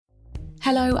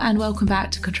Hello and welcome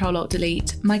back to Control Alt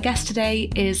Delete. My guest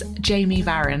today is Jamie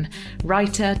Varon,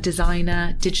 writer,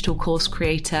 designer, digital course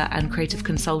creator and creative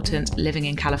consultant living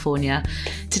in California.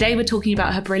 Today we're talking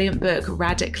about her brilliant book,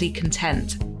 Radically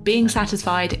Content, Being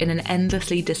Satisfied in an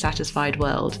Endlessly Dissatisfied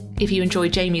World. If you enjoy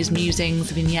Jamie's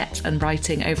musings, vignettes and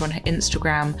writing over on her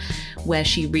Instagram, where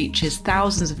she reaches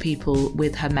thousands of people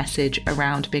with her message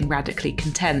around being radically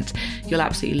content, you'll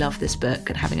absolutely love this book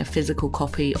and having a physical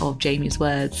copy of Jamie's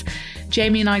words.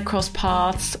 Jamie and I crossed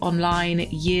paths online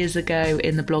years ago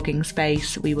in the blogging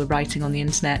space. We were writing on the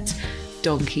internet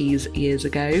donkeys years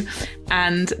ago,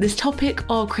 and this topic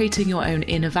of creating your own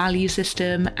inner value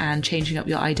system and changing up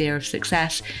your idea of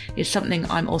success is something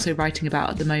I'm also writing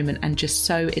about at the moment, and just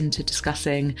so into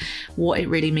discussing what it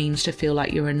really means to feel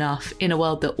like you're enough in a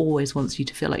world that always wants you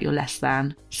to feel like you're less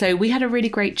than. So we had a really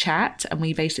great chat, and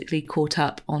we basically caught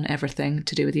up on everything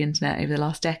to do with the internet over the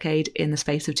last decade in the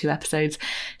space of 2 episodes.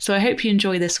 So I hope you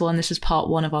enjoy this one. This is part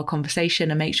 1 of our conversation,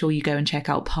 and make sure you go and check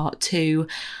out part 2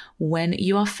 when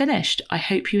you are finished. I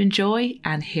hope you enjoy,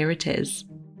 and here it is.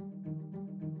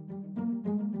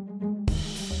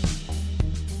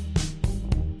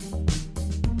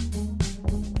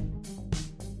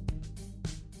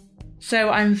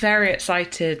 So I'm very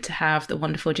excited to have the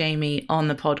wonderful Jamie on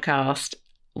the podcast.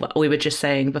 We were just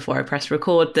saying before I pressed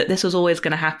record that this was always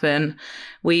going to happen.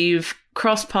 We've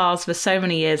crossed paths for so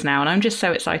many years now, and I'm just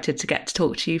so excited to get to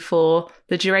talk to you for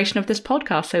the duration of this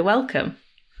podcast. So welcome.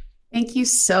 Thank you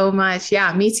so much.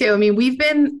 Yeah, me too. I mean, we've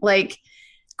been like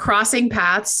crossing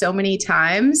paths so many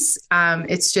times.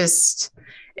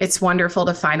 It's wonderful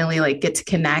to finally like get to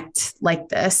connect like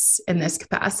this in this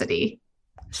capacity.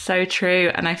 So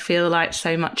true. And I feel like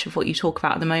so much of what you talk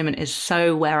about at the moment is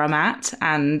so where I'm at.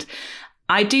 And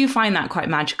I do find that quite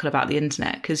magical about the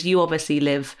internet, because you obviously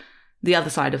live the other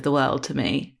side of the world to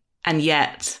me. And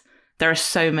yet there are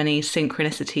so many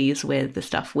synchronicities with the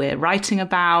stuff we're writing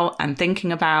about and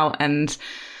thinking about. And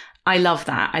I love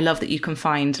that. I love that you can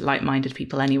find like-minded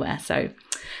people anywhere. So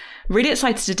really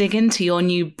excited to dig into your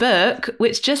new book,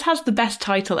 which just has the best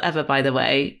title ever, by the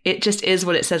way. It just is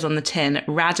what it says on the tin,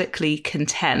 Radically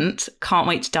Content. Can't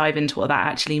wait to dive into what that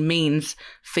actually means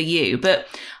for you. But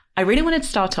I really wanted to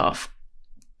start off,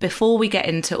 before we get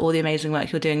into all the amazing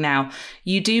work you're doing now,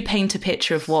 you do paint a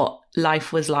picture of what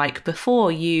life was like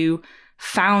before you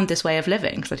found this way of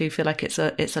living, because I do feel like it's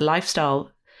a lifestyle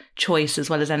choice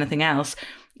as well as anything else.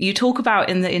 You talk about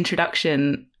in the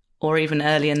introduction, or even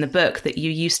early in the book, that you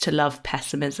used to love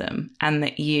pessimism and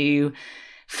that you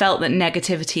felt that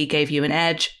negativity gave you an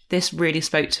edge. This really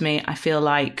spoke to me. I feel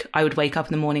like I would wake up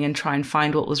in the morning and try and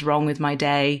find what was wrong with my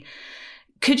day.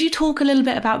 Could you talk a little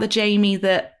bit about the Jamie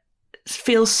that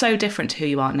feels so different to who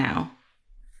you are now?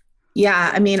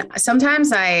 Yeah. I mean,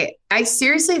 sometimes I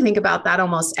seriously think about that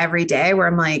almost every day, where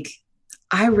I'm like,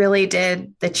 I really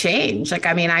did the change. Like,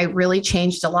 I mean, I really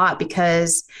changed a lot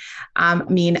because,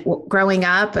 growing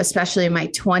up, especially in my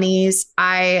 20s,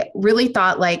 I really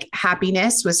thought like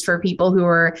happiness was for people who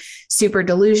were super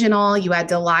delusional. You had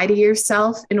to lie to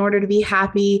yourself in order to be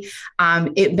happy.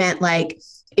 It meant like,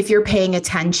 if you're paying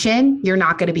attention, you're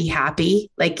not going to be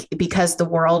happy, like, because the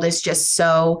world is just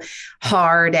so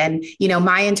hard. And, you know,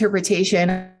 my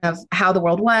interpretation of how the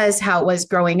world was, how it was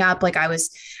growing up, like I was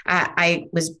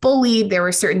bullied. There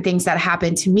were certain things that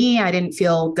happened to me. I didn't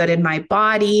feel good in my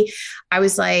body. I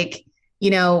was like, you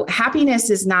know, happiness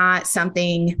is not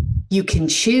something you can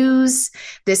choose.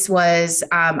 This was,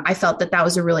 I felt that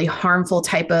was a really harmful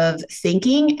type of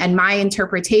thinking. And my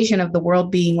interpretation of the world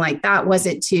being like that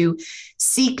wasn't to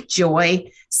seek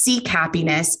joy, seek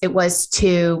happiness. It was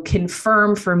to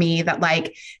confirm for me that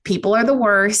like people are the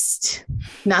worst.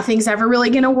 Nothing's ever really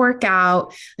going to work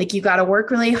out. Like you got to work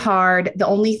really hard. The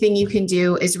only thing you can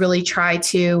do is really try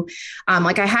to,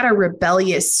 like I had a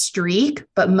rebellious streak,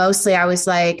 but mostly I was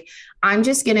like, I'm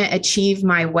just going to achieve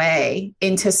my way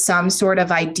into some sort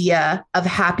of idea of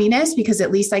happiness, because at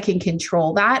least I can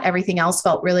control that. Everything else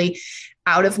felt really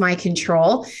out of my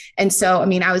control. And so, I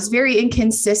mean, I was very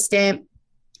inconsistent.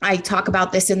 I talk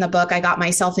about this in the book. I got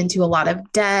myself into a lot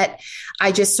of debt.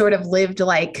 I just sort of lived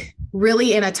like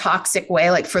really in a toxic way,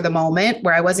 like for the moment,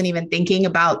 where I wasn't even thinking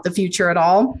about the future at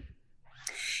all.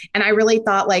 And I really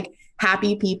thought like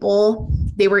happy people,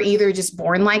 they were either just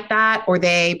born like that, or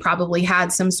they probably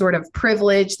had some sort of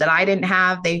privilege that I didn't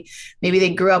have. Maybe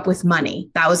they grew up with money.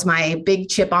 That was my big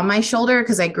chip on my shoulder,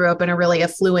 because I grew up in a really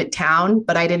affluent town,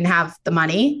 but I didn't have the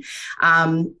money.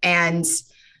 And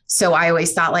so I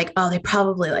always thought like, oh, they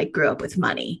probably like grew up with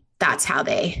money. that's how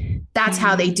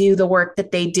they do the work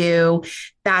that they do.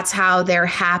 That's how they're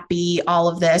happy, all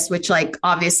of this, which like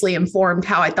obviously informed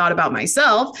how I thought about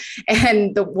myself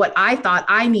and what I thought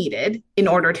I needed in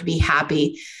order to be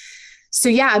happy. So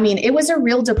yeah, I mean, it was a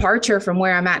real departure from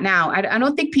where I'm at now. I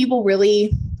don't think people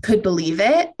really could believe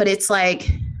it, but it's like,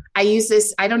 I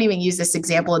don't even use this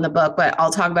example in the book, but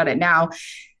I'll talk about it now.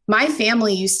 My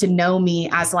family used to know me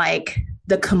as like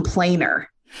the complainer.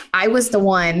 I was the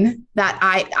one that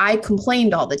I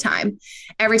complained all the time.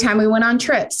 Every time we went on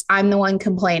trips, I'm the one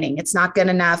complaining. It's not good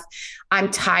enough. I'm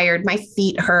tired. My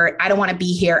feet hurt. I don't want to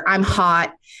be here. I'm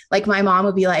hot. Like my mom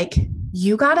would be like,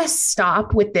 you got to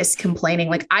stop with this complaining.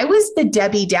 Like I was the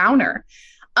Debbie Downer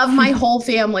of my whole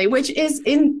family, which is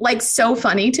so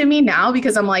funny to me now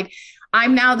because I'm like,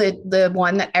 I'm now the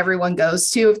one that everyone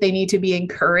goes to if they need to be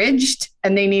encouraged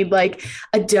and they need like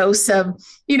a dose of,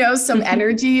 some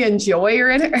energy and joy or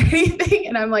anything.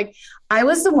 And I'm like, I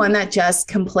was the one that just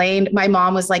complained. My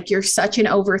mom was like, you're such an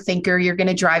overthinker. You're going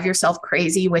to drive yourself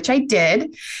crazy, which I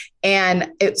did.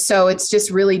 And so it's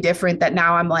just really different that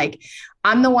now I'm like,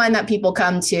 I'm the one that people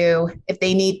come to if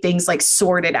they need things like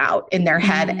sorted out in their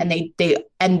head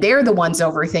and they're the ones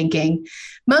overthinking,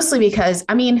 mostly because,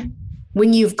 I mean,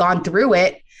 when you've gone through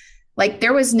it, like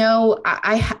there was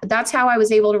that's how I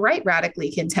was able to write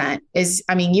Radically Content is,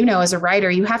 I mean, as a writer,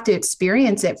 you have to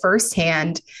experience it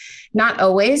firsthand, not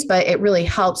always, but it really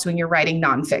helps when you're writing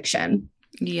nonfiction.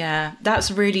 Yeah,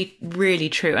 that's really, really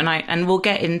true. And we'll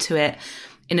get into it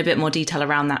in a bit more detail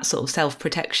around that sort of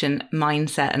self-protection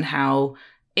mindset and how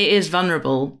it is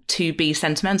vulnerable to be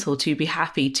sentimental, to be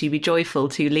happy, to be joyful,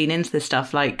 to lean into this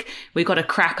stuff. Like we've got to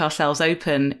crack ourselves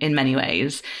open in many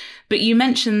ways. But you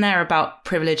mentioned there about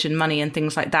privilege and money and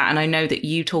things like that. And I know that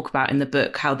you talk about in the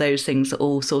book how those things are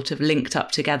all sort of linked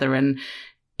up together. And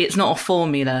it's not a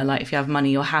formula, like if you have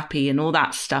money, you're happy and all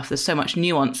that stuff. There's so much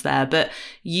nuance there. But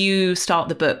you start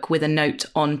the book with a note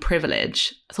on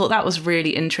privilege. I thought that was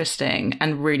really interesting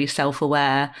and really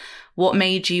self-aware. What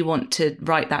made you want to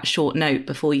write that short note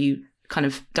before you kind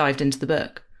of dived into the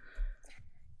book?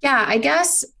 Yeah, I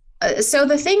guess. So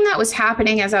the thing that was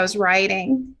happening as I was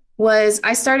writing was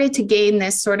I started to gain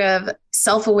this sort of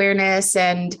self-awareness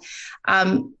and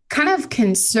kind of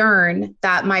concern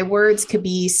that my words could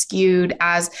be skewed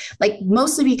as like,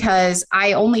 mostly because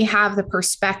I only have the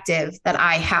perspective that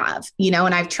I have,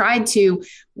 and I've tried to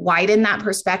widen that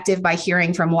perspective by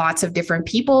hearing from lots of different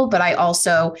people, but I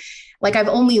also I've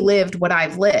only lived what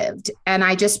I've lived. And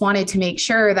I just wanted to make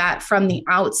sure that from the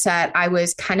outset, I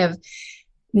was kind of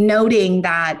noting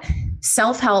that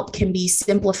self-help can be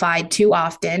simplified too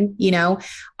often.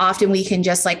 Often we can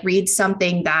just like read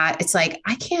something that it's like,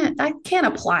 I can't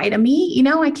apply to me,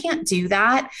 I can't do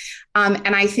that.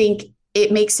 And I think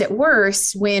it makes it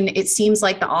worse when it seems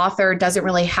like the author doesn't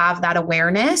really have that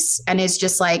awareness and is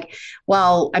just like,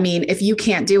 well, I mean, if you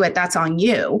can't do it, that's on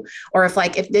you. Or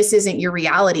if this isn't your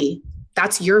reality,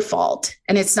 that's your fault.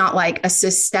 And it's not like a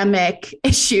systemic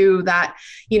issue that,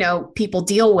 people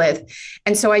deal with.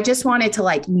 And so I just wanted to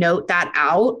like note that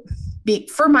out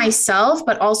for myself,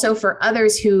 but also for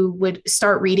others who would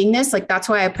start reading this. Like, that's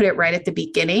why I put it right at the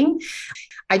beginning.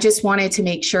 I just wanted to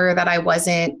make sure that I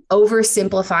wasn't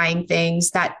oversimplifying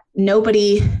things that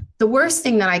the worst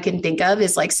thing that I can think of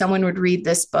is like someone would read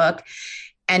this book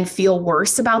and feel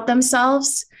worse about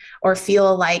themselves or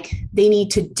feel like they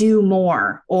need to do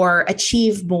more or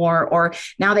achieve more, or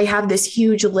now they have this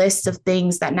huge list of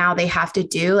things that now they have to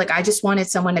do. Like, I just wanted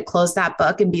someone to close that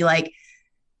book and be like,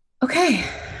 okay,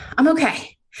 I'm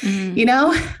okay.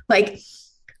 Like,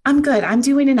 I'm good. I'm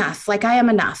doing enough. Like, I am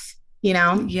enough,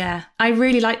 Yeah, I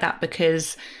really like that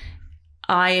because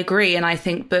I agree. And I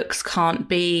think books can't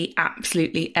be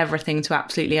absolutely everything to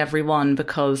absolutely everyone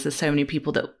because there's so many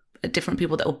different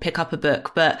people that will pick up a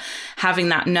book, but having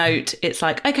that note, it's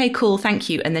like, okay, cool, thank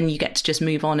you. And then you get to just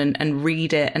move on and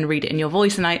read it in your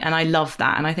voice. And I love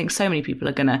that. And I think so many people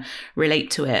are going to relate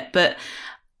to it. But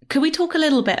could we talk a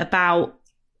little bit about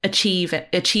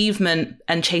achievement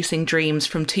and chasing dreams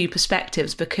from two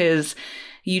perspectives? Because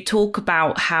you talk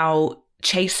about how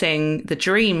chasing the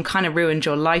dream kind of ruined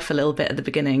your life a little bit at the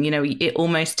beginning. It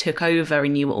almost took over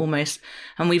and you were almost,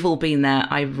 and we've all been there,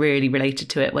 I really related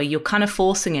to it, where you're kind of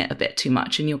forcing it a bit too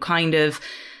much and you're kind of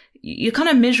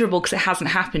miserable because it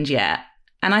hasn't happened yet.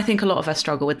 And I think a lot of us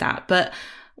struggle with that. But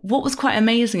what was quite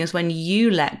amazing is when you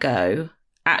let go,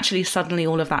 actually suddenly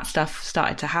all of that stuff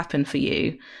started to happen for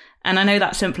you. And I know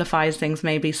that simplifies things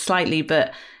maybe slightly,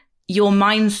 but your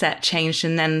mindset changed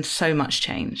and then so much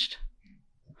changed.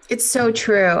 It's so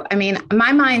true. I mean,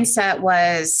 my mindset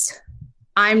was,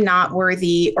 I'm not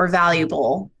worthy or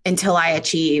valuable until I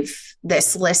achieve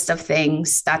this list of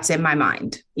things that's in my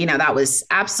mind. That was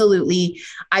absolutely,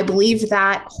 I believed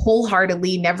that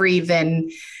wholeheartedly, never even,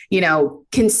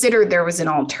 considered there was an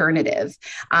alternative.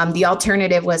 The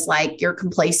alternative was like, you're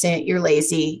complacent, you're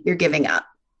lazy, you're giving up,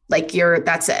 like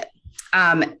that's it.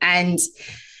 And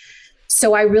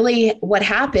so what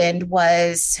happened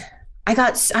was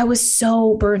I was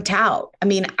so burnt out. I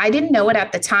mean, I didn't know it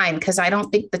at the time because I don't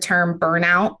think the term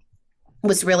burnout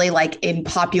was really like in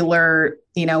popular,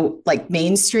 like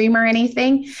mainstream or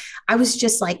anything. I was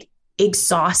just like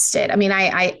exhausted. I mean,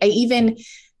 I even,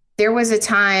 there was a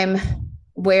time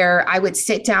where I would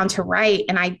sit down to write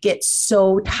and I'd get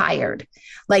so tired.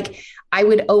 Like I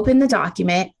would open the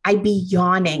document, I'd be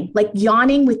yawning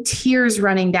with tears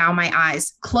running down my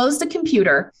eyes, close the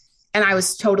computer, and I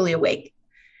was totally awake.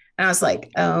 And I was like,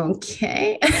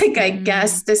 okay, like, I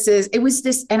guess it was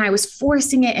this. And I was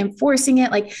forcing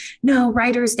it. Like, no,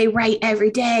 writers, they write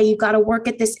every day. You got to work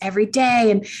at this every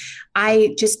day. And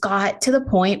I just got to the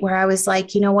point where I was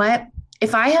like, you know what?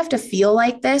 If I have to feel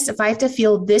like this, if I have to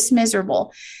feel this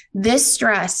miserable, this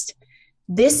stressed,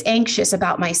 this anxious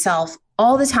about myself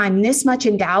all the time, this much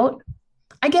in doubt,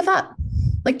 I give up.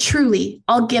 Like truly,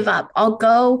 I'll give up. I'll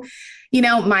go.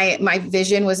 My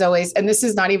vision was always, and this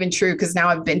is not even true because now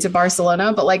I've been to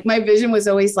Barcelona, but like my vision was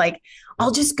always like,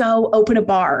 I'll just go open a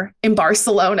bar in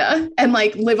Barcelona and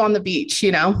like live on the beach.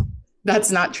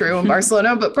 That's not true in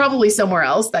Barcelona, but probably somewhere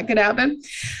else that could happen.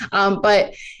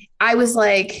 But I was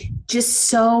like, just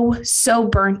so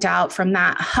burnt out from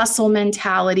that hustle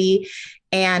mentality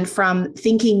and from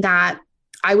thinking that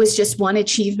I was just one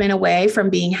achievement away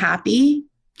from being happy.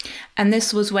 And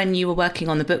this was when you were working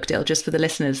on the book deal, just for the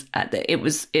listeners.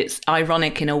 It's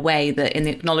ironic in a way that in the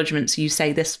acknowledgements you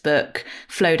say this book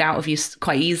flowed out of you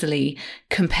quite easily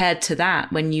compared to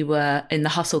that when you were in the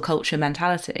hustle culture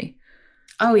mentality.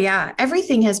 Oh yeah.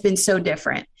 Everything has been so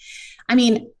different. I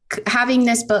mean, having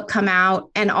this book come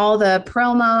out and all the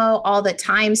promo, all the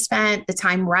time spent, the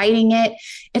time writing it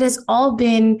has all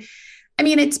been,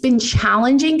 it's been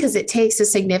challenging because it takes a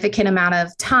significant amount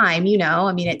of time,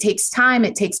 it takes time,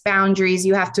 it takes boundaries.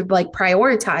 You have to like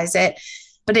prioritize it,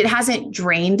 but it hasn't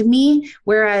drained me.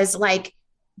 Whereas like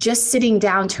just sitting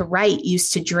down to write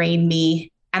used to drain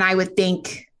me. And I would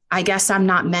think, I guess I'm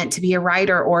not meant to be a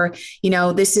writer, or,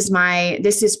 this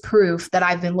is proof that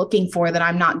I've been looking for that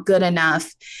I'm not good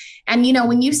enough. And,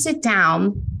 when you sit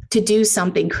down to do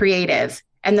something creative,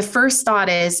 and the first thought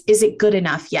is it good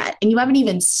enough yet? And you haven't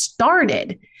even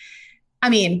started. I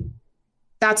mean,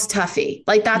 that's toughie.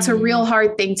 Like that's a real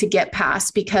hard thing to get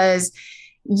past because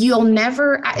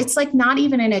it's like not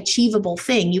even an achievable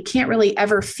thing. You can't really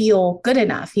ever feel good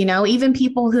enough. Even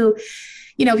people who,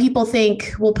 people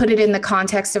think, we'll put it in the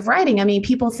context of writing. I mean,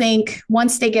 people think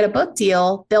once they get a book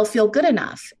deal, they'll feel good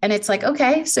enough. And it's like,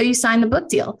 okay, so you signed the book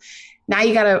deal. Now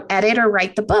you got to edit or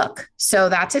write the book. So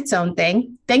that's its own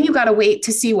thing. Then you got to wait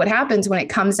to see what happens when it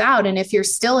comes out. And if you're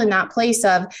still in that place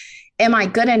of, am I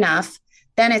good enough?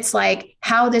 Then it's like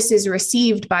how this is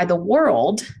received by the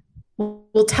world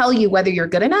will tell you whether you're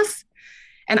good enough.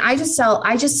 And I just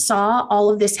saw all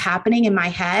of this happening in my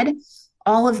head,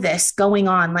 all of this going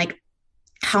on, like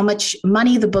how much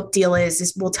money the book deal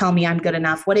is will tell me I'm good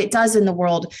enough. What it does in the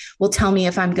world will tell me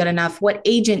if I'm good enough. What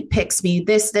agent picks me,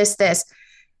 this.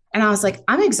 And I was like,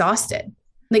 I'm exhausted.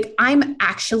 Like I'm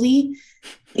actually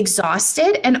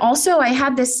exhausted. And also I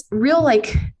had this real,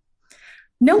 like,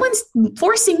 no one's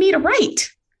forcing me to write,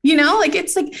 like,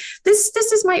 it's like, this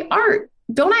is my art.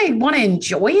 Don't I want to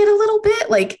enjoy it a little bit?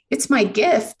 Like it's my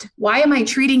gift. Why am I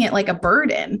treating it like a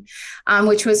burden?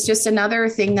 Which was just another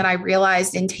thing that I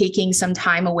realized in taking some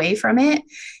time away from it,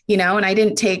 and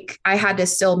I had to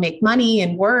still make money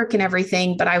and work and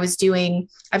everything, but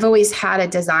I've always had a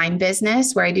design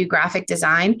business where I do graphic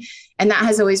design. And that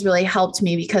has always really helped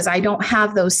me because I don't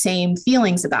have those same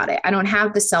feelings about it. I don't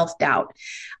have the self-doubt.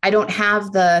 I don't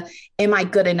have am I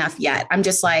good enough yet? I'm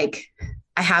just like,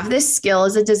 I have this skill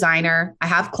as a designer. I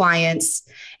have clients.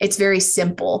 It's very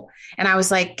simple. And I was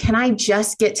like, can I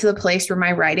just get to the place where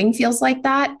my writing feels like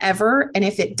that ever? And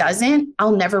if it doesn't,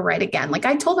 I'll never write again. Like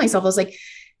I told myself, I was like,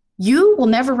 you will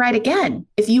never write again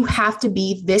if you have to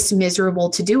be this miserable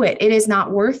to do it. It is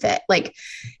not worth it. Like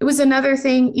it was another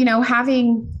thing,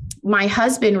 having my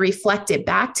husband reflect it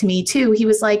back to me too. He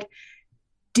was like,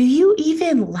 do you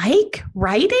even like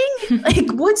writing?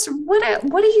 Like, what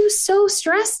are you so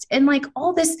stressed? And like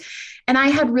all this. And I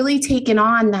had really taken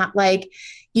on that, like,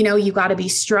 you got to be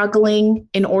struggling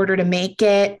in order to make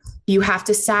it. You have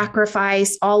to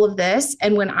sacrifice all of this.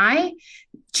 And when I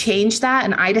changed that.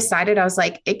 And I decided, I was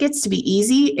like, it gets to be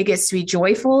easy. It gets to be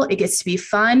joyful. It gets to be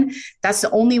fun. That's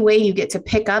the only way you get to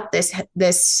pick up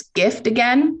this gift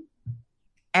again.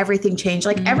 Everything changed.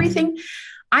 Like everything.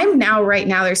 Right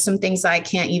now, there's some things that I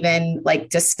can't even like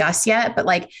discuss yet, but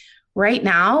like right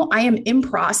now I am in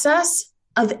process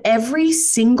of every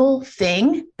single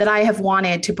thing that I have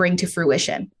wanted to bring to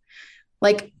fruition.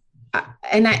 Like,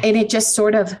 and it just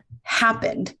sort of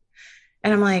happened.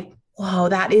 And I'm like, whoa,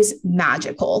 that is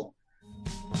magical.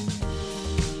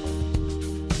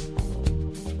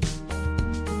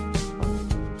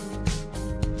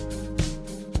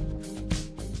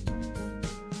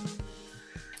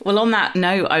 Well, on that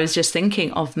note, I was just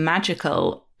thinking of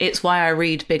magical. It's why I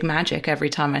read Big Magic every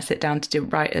time I sit down to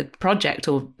write a project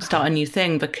or start a new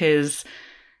thing, because,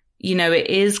 you know, it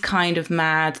is kind of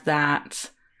mad that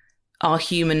our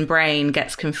human brain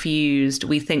gets confused.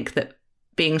 We think that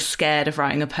being scared of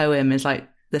writing a poem is like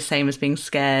the same as being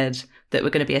scared that we're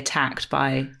going to be attacked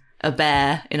by a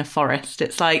bear in a forest.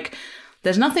 It's like,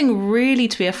 there's nothing really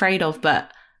to be afraid of,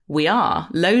 but we are.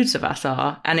 Loads of us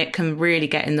are, and it can really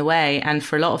get in the way. And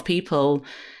for a lot of people,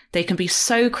 they can be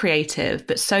so creative,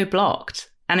 but so blocked.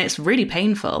 And it's really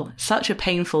painful, such a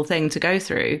painful thing to go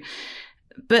through.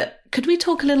 But could we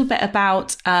talk a little bit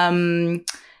about,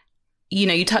 you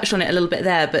know, you touched on it a little bit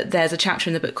there, but there's a chapter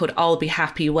in the book called I'll Be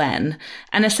Happy When.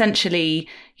 And essentially,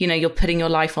 you know, you're putting your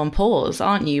life on pause,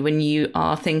 aren't you? When you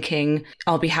are thinking,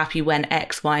 I'll be happy when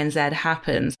X, Y, and Z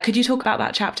happens. Could you talk about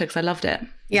that chapter? Because I loved it.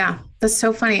 Yeah, that's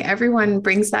so funny. Everyone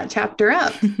brings that chapter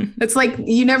up. It's like,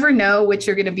 you never know which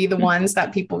are going to be the ones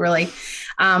that people really,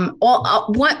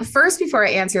 first, before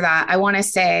I answer that, I want to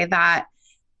say that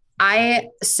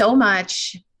so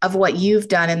much of what you've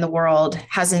done in the world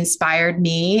has inspired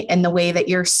me in the way that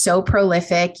you're so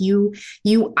prolific. You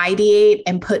ideate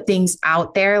and put things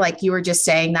out there. Like you were just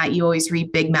saying that you always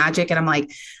read Big Magic. And I'm like,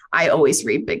 I always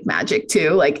read Big Magic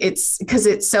too. Like it's because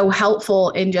it's so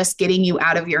helpful in just getting you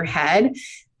out of your head.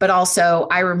 But also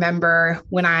I remember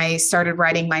when I started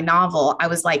writing my novel, I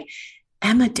was like,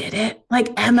 Emma did it. Like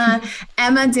Emma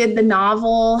did the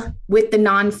novel with the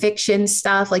nonfiction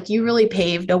stuff. Like you really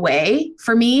paved a way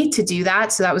for me to do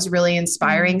that. So that was really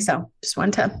inspiring. So just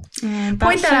wanted to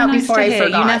point that out before I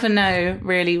forgot. You never know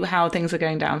really how things are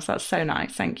going down. So that's so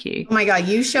nice. Thank you. Oh my God.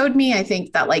 You showed me, I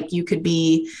think that like you could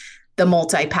be the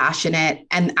multi-passionate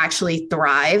and actually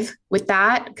thrive with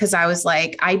that. Cause I was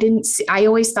like, I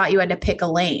always thought you had to pick a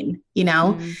lane, you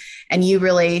know, and you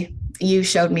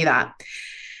showed me that.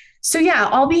 So yeah,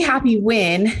 I'll be happy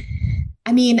when,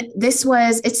 I mean,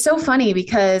 it's so funny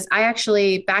because I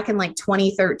actually, back in like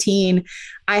 2013,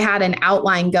 I had an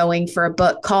outline going for a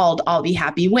book called I'll Be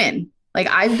Happy When. Like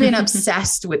I've been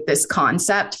obsessed with this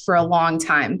concept for a long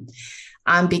time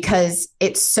because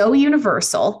it's so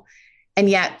universal. And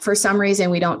yet for some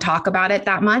reason, we don't talk about it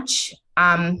that much.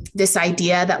 This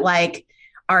idea that like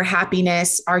our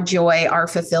happiness, our joy, our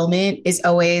fulfillment is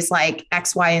always like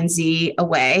X, Y, and Z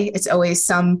away. It's always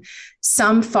some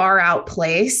far out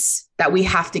place that we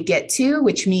have to get to,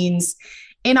 which means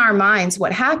in our minds,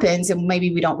 what happens, and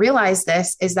maybe we don't realize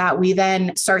this, is that we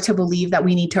then start to believe that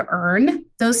we need to earn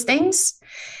those things.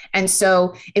 And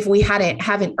so if we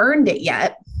haven't earned it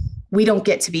yet, we don't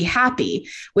get to be happy,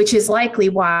 which is likely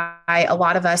why a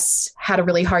lot of us had a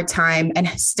really hard time and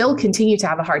still continue to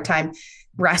have a hard time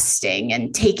resting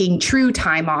and taking true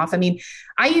time off. I mean,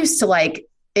 I used to like,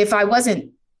 if I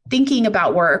wasn't thinking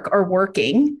about work or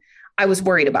working, I was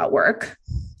worried about work.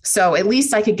 So at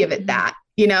least I could give it that,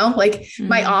 you know, like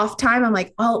my off time, I'm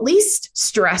like, I'll at least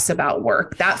stress about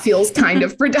work. That feels kind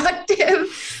of productive.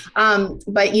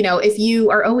 But you know, if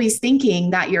you are always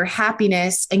thinking that your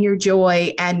happiness and your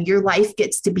joy and your life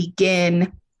gets to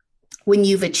begin when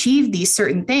you've achieved these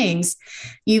certain things,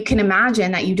 you can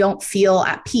imagine that you don't feel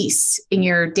at peace in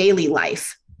your daily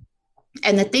life.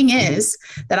 And the thing is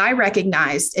that I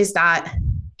recognized is that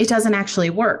it doesn't actually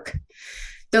work.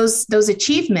 Those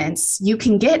achievements, you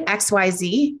can get X, Y,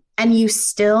 Z, and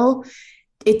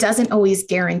it doesn't always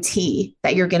guarantee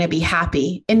that you're going to be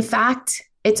happy. In fact,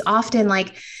 it's often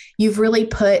like you've really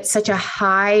put such a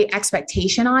high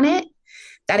expectation on it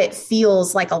that it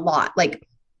feels like a lot, like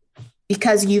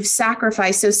because you've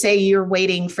sacrificed. So say you're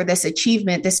waiting for this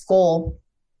achievement, this goal,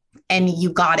 and you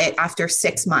got it after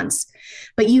 6 months,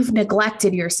 but you've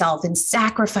neglected yourself and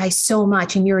sacrificed so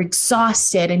much and you're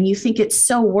exhausted and you think it's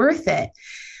so worth it,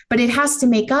 but it has to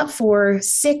make up for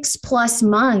 6+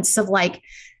 months of like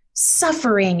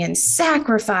suffering and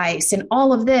sacrifice and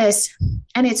all of this.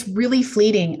 And it's really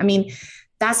fleeting. I mean,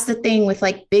 that's the thing with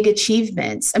like big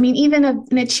achievements. I mean, even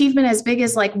an achievement as big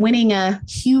as like winning a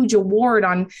huge award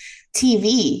on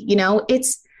TV, you know,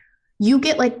 you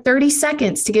get like 30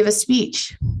 seconds to give a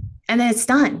speech and then it's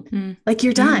done. Like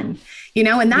you're done,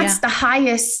 and that's the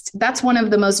highest, that's one of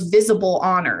the most visible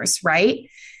honors. Right.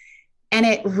 And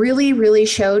it really, really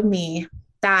showed me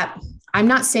that I'm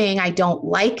not saying I don't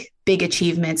like big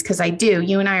achievements, because I do.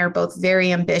 You and I are both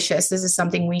very ambitious. This is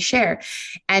something we share.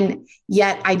 And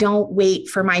yet I don't wait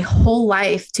for my whole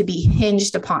life to be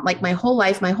hinged upon, like my whole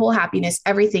life, my whole happiness,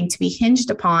 everything to be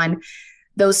hinged upon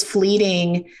those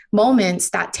fleeting moments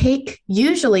that take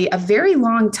usually a very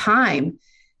long time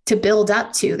to build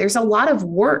up to. There's a lot of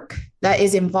work that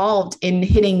is involved in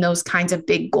hitting those kinds of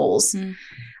big goals.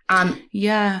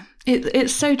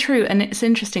 It's so true. And it's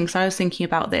interesting because I was thinking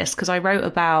about this because I wrote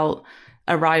about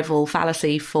arrival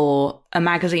fallacy for a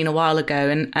magazine a while ago,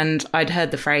 and I'd heard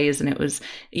the phrase, and it was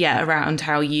around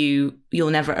how you'll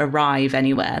never arrive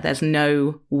anywhere. There's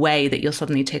no way that you'll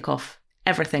suddenly tick off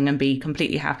everything and be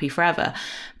completely happy forever.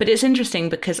 But it's interesting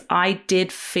because I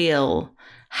did feel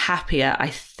happier, I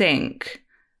think,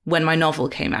 when my novel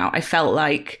came out. I felt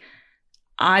like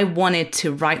I wanted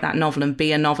to write that novel and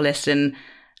be a novelist, and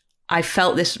I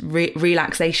felt this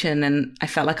relaxation, and I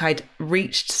felt like I'd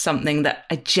reached something that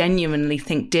I genuinely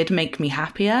think did make me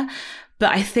happier.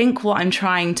 But I think what I'm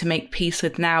trying to make peace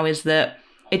with now is that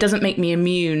it doesn't make me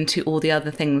immune to all the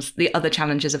other things, the other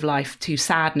challenges of life, to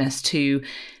sadness, to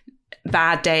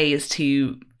bad days,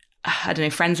 to, I don't know,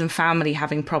 friends and family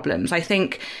having problems. I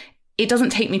think it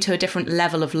doesn't take me to a different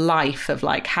level of life, of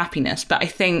like happiness, but I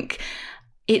think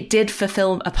it did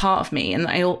fulfill a part of me.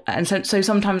 And so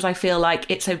sometimes I feel like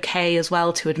it's okay as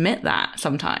well to admit that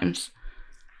sometimes.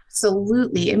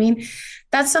 Absolutely. I mean,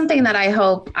 that's something that I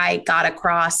hope I got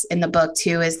across in the book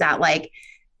too, is that like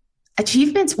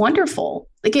achievement's wonderful.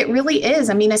 Like it really is.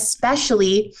 I mean,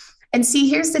 especially, and see,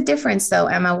 here's the difference though,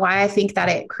 Emma, why I think that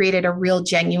it created a real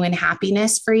genuine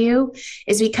happiness for you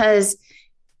is because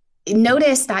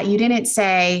notice that you didn't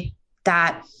say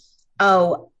that,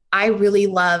 oh,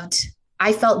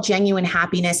 I felt genuine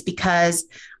happiness because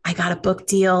I got a book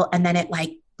deal and then it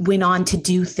like went on to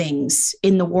do things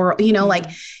in the world, like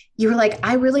you were like,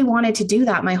 I really wanted to do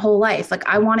that my whole life. Like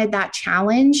I wanted that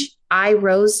challenge. I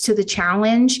rose to the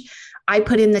challenge. I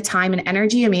put in the time and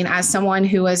energy. I mean, as someone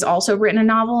who has also written a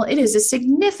novel, it is a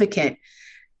significant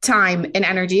time and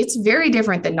energy. It's very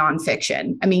different than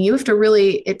nonfiction. I mean, you have to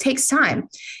really, it takes time.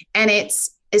 And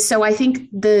so I think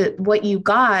what you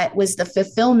got was the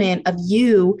fulfillment of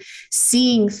you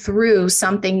seeing through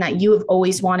something that you have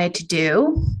always wanted to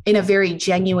do in a very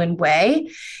genuine way.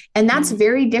 And that's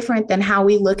very different than how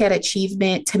we look at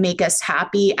achievement to make us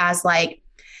happy as like,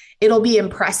 it'll be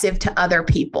impressive to other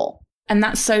people. And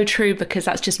that's so true, because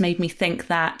that's just made me think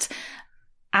that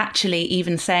actually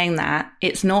even saying that,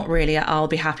 it's not really a I'll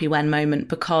be happy when moment,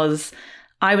 because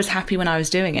I was happy when I was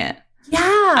doing it.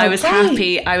 Yeah, I was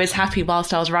happy. I was happy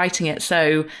whilst I was writing it.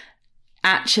 So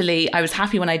actually, I was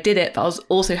happy when I did it, but I was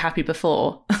also happy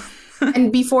before.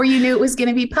 And before you knew it was going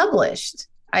to be published,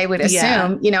 I would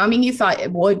assume, I mean, you thought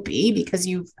it would be because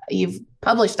you've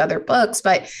published other books,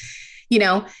 but,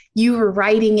 you were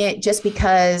writing it just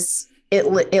because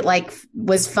it like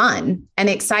was fun and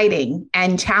exciting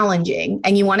and challenging,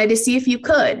 and you wanted to see if you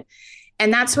could.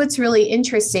 And that's what's really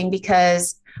interesting,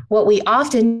 because what we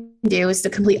often do is the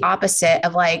complete opposite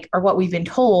of like, or what we've been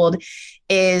told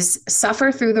is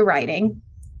suffer through the writing,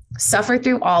 suffer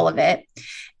through all of it.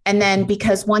 And then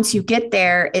because once you get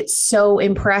there, it's so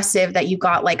impressive that you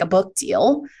got like a book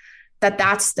deal,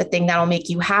 that's the thing that'll make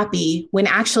you happy. When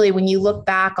actually, when you look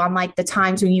back on like the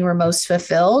times when you were most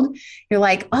fulfilled, you're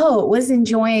like, oh, it was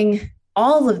enjoying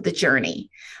all of the journey,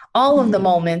 all of the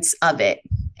moments of it,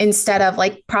 instead of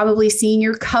like probably seeing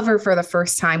your cover for the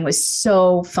first time was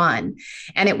so fun.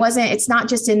 And it's not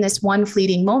just in this one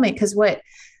fleeting moment, because what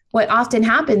often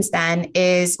happens then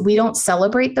is we don't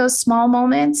celebrate those small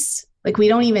moments. Like we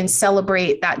don't even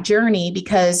celebrate that journey,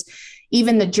 because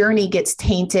even the journey gets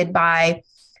tainted by,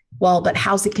 well, but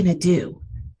how's it going to do?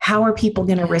 How are people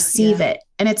going to receive it?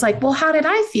 And it's like, well, how did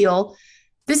I feel?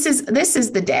 This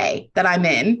is the day that I'm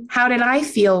in. How did I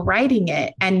feel writing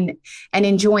it and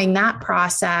enjoying that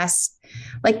process?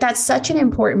 Like that's such an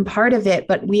important part of it.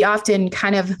 But we often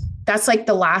that's like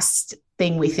the last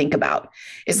thing we think about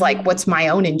is like, what's my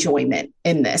own enjoyment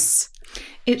in this?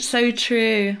 It's so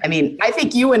true. I mean, I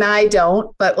think you and I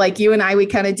don't, but like you and I, we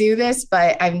kind of do this,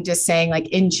 but I'm just saying like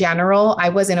in general, I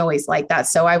wasn't always like that.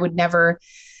 So I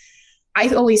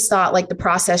always thought like the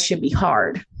process should be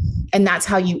hard, and that's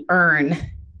how you earn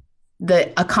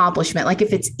the accomplishment. Like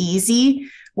if it's easy,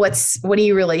 what do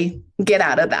you really get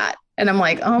out of that? And I'm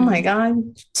like, oh my God,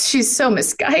 she's so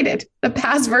misguided. The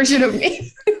past version of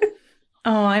me.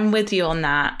 Oh, I'm with you on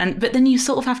that. But then you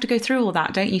sort of have to go through all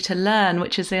that, don't you, to learn,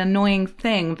 which is the annoying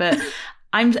thing. But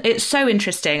it's so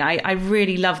interesting. I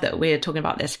really love that we're talking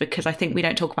about this, because I think we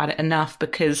don't talk about it enough.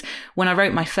 Because when I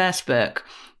wrote my first book,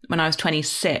 when I was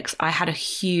 26, I had a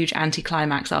huge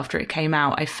anticlimax after it came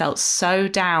out. I felt so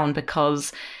down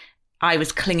because I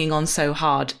was clinging on so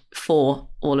hard for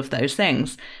all of those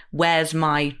things. Where's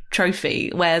my trophy?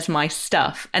 Where's my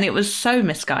stuff? And it was so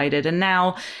misguided. And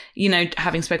now,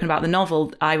 having spoken about the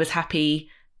novel, I was happy.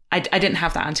 I didn't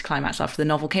have that anticlimax after the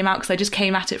novel came out, because I just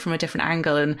came at it from a different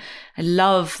angle. And I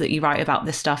love that you write about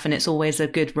this stuff. And it's always a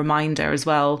good reminder as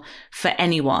well for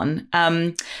anyone.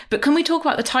 But can we talk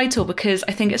about the title? Because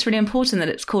I think it's really important that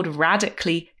it's called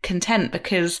Radically Content,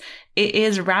 because it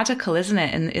is radical, isn't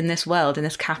it? In this world, in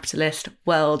this capitalist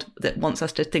world that wants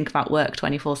us to think about work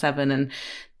 24/7 and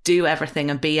do everything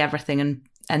and be everything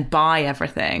and buy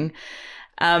everything.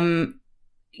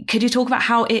 Could you talk about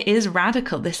how it is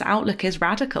radical? This outlook is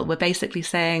radical. We're basically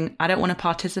saying, I don't want to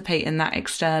participate in that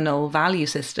external value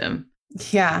system.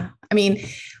 Yeah. I mean,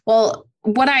 well,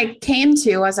 what I came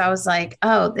to as I was like,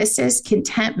 oh, this is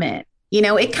contentment.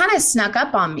 It kind of snuck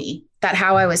up on me that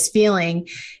how I was feeling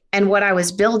and what I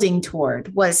was building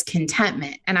toward was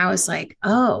contentment. And I was like,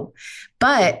 oh,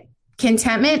 but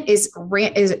contentment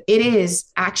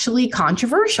is actually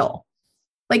controversial.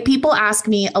 Like, people ask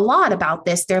me a lot about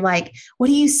this. They're like, what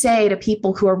do you say to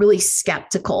people who are really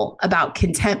skeptical about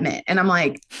contentment? And I'm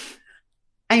like,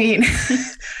 I mean,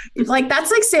 like, that's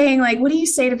like saying, like, what do you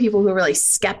say to people who are really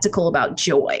skeptical about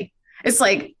joy? It's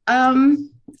like,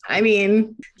 I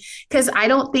mean, because I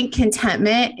don't think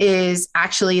contentment is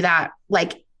actually that,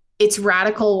 like, it's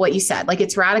radical, what you said, like,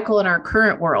 it's radical in our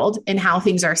current world and how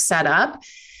things are set up.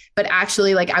 But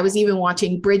actually, like, I was even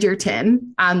watching Bridgerton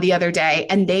the other day,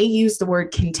 and they use the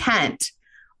word content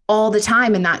all the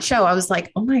time in that show. I was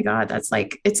like, oh my God, that's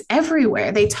like, it's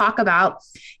everywhere. They talk about,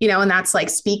 and that's like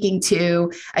speaking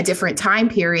to a different time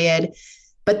period,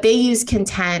 but they use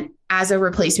content as a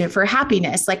replacement for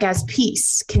happiness, like as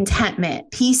peace,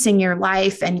 contentment, peace in your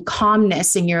life and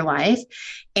calmness in your life.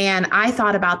 And I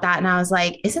thought about that and I was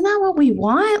like, isn't that what we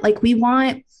want? Like, we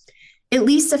want at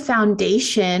least a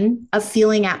foundation of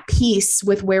feeling at peace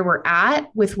with where we're at,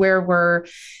 with where we're,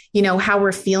 how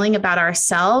we're feeling about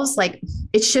ourselves. Like,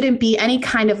 it shouldn't be any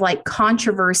kind of like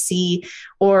controversy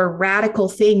or radical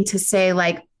thing to say,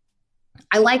 like,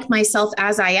 I like myself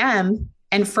as I am.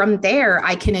 And from there,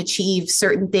 I can achieve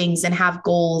certain things and have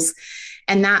goals.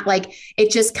 And that, like,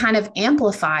 it just kind of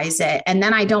amplifies it. And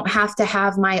then I don't have to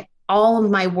have all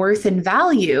of my worth and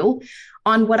value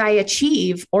on what I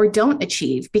achieve or don't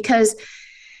achieve, because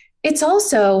it's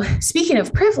also, speaking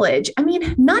of privilege, I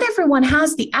mean, not everyone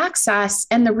has the access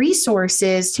and the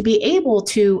resources to be able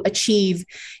to achieve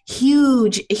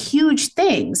huge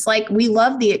things. Like, we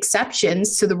love the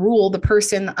exceptions to the rule, the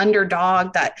person, the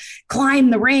underdog that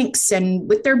climbed the ranks and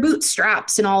with their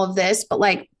bootstraps and all of this. But,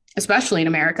 like, especially in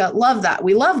America, love that.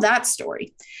 We love that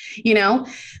story,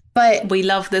 But we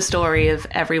love the story of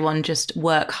everyone just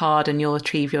work hard and you'll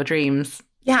achieve your dreams.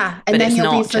 Yeah. And then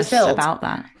you'll be fulfilled. Just about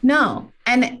that. No.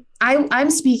 And I'm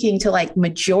speaking to like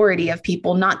majority of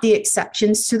people, not the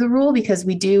exceptions to the rule, because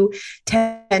we do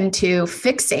tend to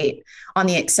fixate on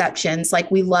the exceptions. Like,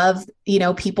 we love,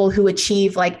 people who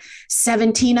achieve like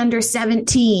 17 under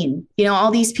 17,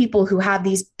 all these people who have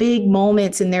these big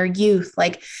moments in their youth.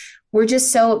 Like, we're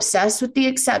just so obsessed with the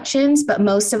exceptions, but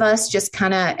most of us just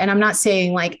kind of, and I'm not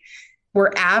saying like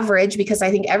we're average, because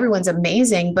I think everyone's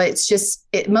amazing, but it's just,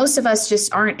 most of us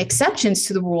just aren't exceptions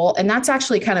to the rule. And that's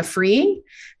actually kind of freeing,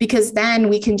 because then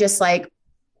we can just like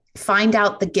find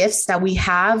out the gifts that we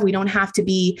have. We don't have to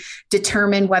be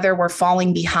determined whether we're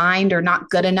falling behind or not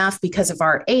good enough because of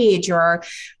our age or our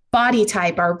body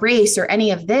type, our race, or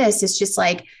any of this. It's just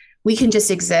like, we can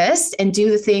just exist and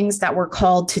do the things that we're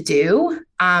called to do.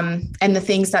 And the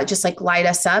things that just like light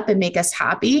us up and make us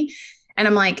happy. And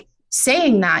I'm like,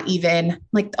 saying that, even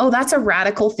like, oh, that's a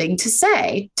radical thing to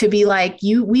say, to be like,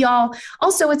 we all,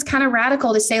 also, it's kind of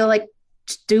radical to say, like,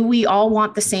 do we all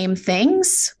want the same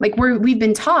things? Like, we've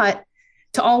been taught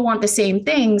to all want the same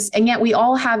things. And yet we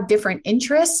all have different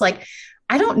interests. Like,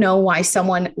 I don't know why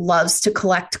someone loves to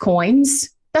collect coins.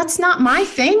 That's not my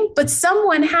thing, but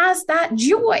someone has that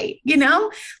joy,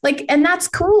 like, and that's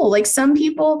cool. Like, some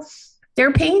people,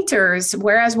 they're painters,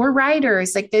 whereas we're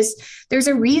writers. Like, there's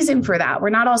a reason for that. We're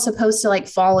not all supposed to like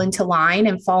fall into line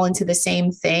and fall into the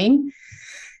same thing.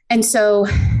 And so,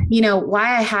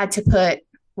 why I had to put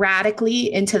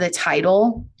radically into the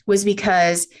title was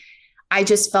because I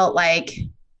just felt like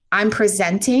I'm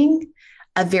presenting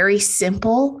a very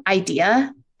simple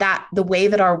idea that the way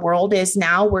that our world is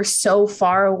now, we're so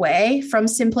far away from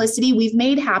simplicity. We've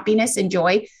made happiness and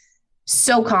joy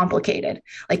so complicated.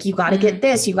 Like, you got to get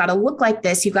this, you got to look like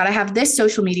this, you got to have this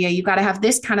social media, you got to have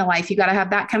this kind of life, you got to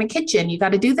have that kind of kitchen, you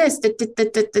got to do this,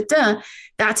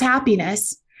 that's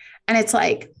happiness. And it's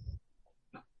like,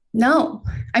 no,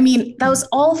 I mean,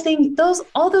 all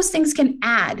those things can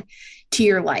add to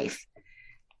your life,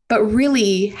 but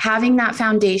really having that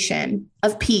foundation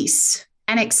of peace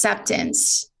and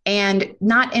acceptance, and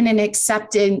not in an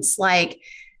acceptance like,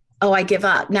 oh, I give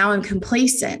up, now I'm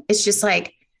complacent. It's just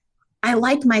like, I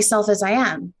like myself as I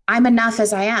am. I'm enough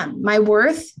as I am. My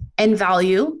worth and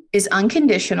value is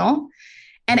unconditional.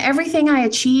 And everything I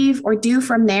achieve or do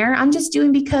from there, I'm just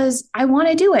doing because I want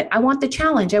to do it. I want the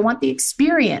challenge. I want the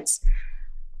experience.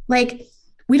 Like,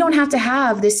 we don't have to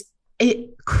have this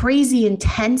crazy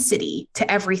intensity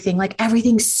to everything. Like,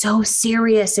 everything's so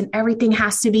serious and everything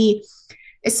has to be,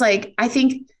 it's like, I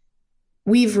think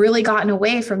we've really gotten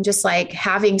away from just like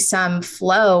having some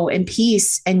flow and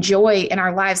peace and joy in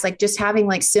our lives, like just having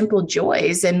like simple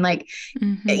joys and like,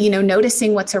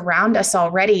 noticing what's around us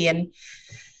already. And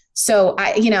so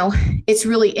it's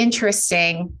really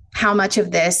interesting how much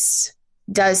of this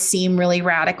does seem really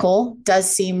radical, does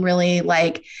seem really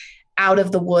like out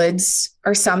of the woods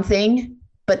or something.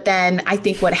 But then I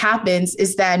think what happens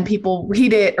is then people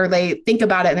read it or they think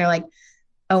about it and they're like,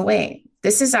 oh, wait,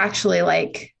 this is actually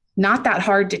like not that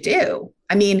hard to do.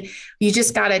 I mean, you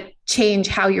just got to change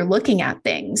how you're looking at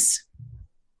things.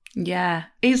 Yeah.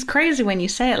 It's crazy when you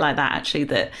say it like that, actually,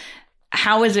 that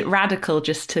how is it radical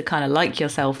just to kind of like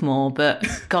yourself more? But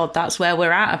God, that's where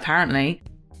we're at, apparently.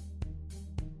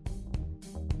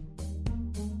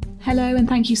 Hello, and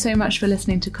thank you so much for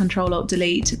listening to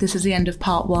Control-Alt-Delete. This is the end of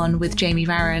part 1 with Jamie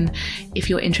Varin. If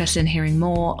you're interested in hearing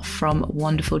more from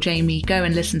wonderful Jamie, go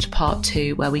and listen to part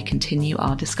 2 where we continue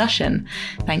our discussion.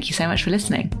 Thank you so much for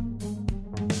listening.